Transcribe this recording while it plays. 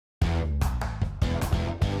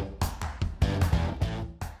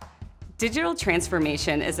Digital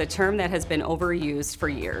transformation is a term that has been overused for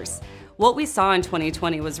years. What we saw in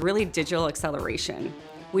 2020 was really digital acceleration.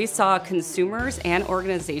 We saw consumers and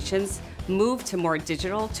organizations move to more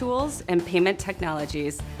digital tools and payment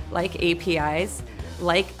technologies like APIs,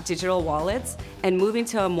 like digital wallets, and moving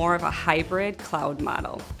to more of a hybrid cloud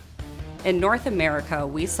model. In North America,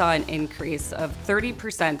 we saw an increase of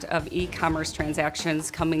 30% of e-commerce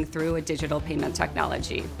transactions coming through a digital payment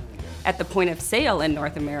technology. At the point of sale in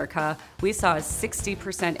North America, we saw a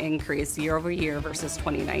 60% increase year over year versus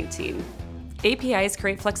 2019. APIs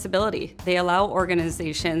create flexibility. They allow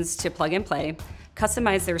organizations to plug and play,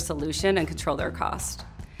 customize their solution, and control their cost.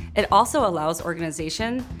 It also allows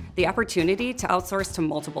organizations the opportunity to outsource to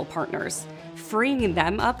multiple partners, freeing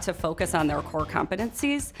them up to focus on their core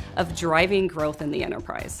competencies of driving growth in the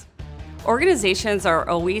enterprise. Organizations are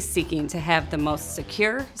always seeking to have the most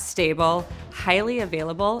secure, stable, highly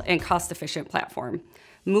available, and cost-efficient platform.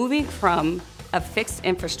 Moving from a fixed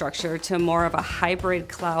infrastructure to more of a hybrid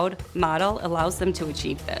cloud model allows them to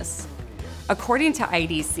achieve this. According to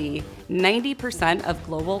IDC, 90% of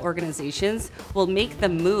global organizations will make the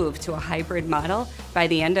move to a hybrid model by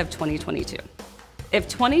the end of 2022. If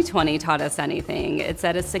 2020 taught us anything, it's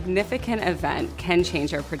that a significant event can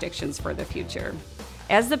change our predictions for the future.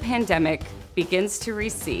 As the pandemic begins to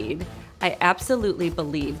recede, I absolutely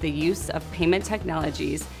believe the use of payment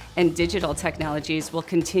technologies and digital technologies will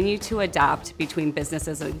continue to adapt between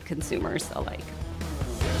businesses and consumers alike.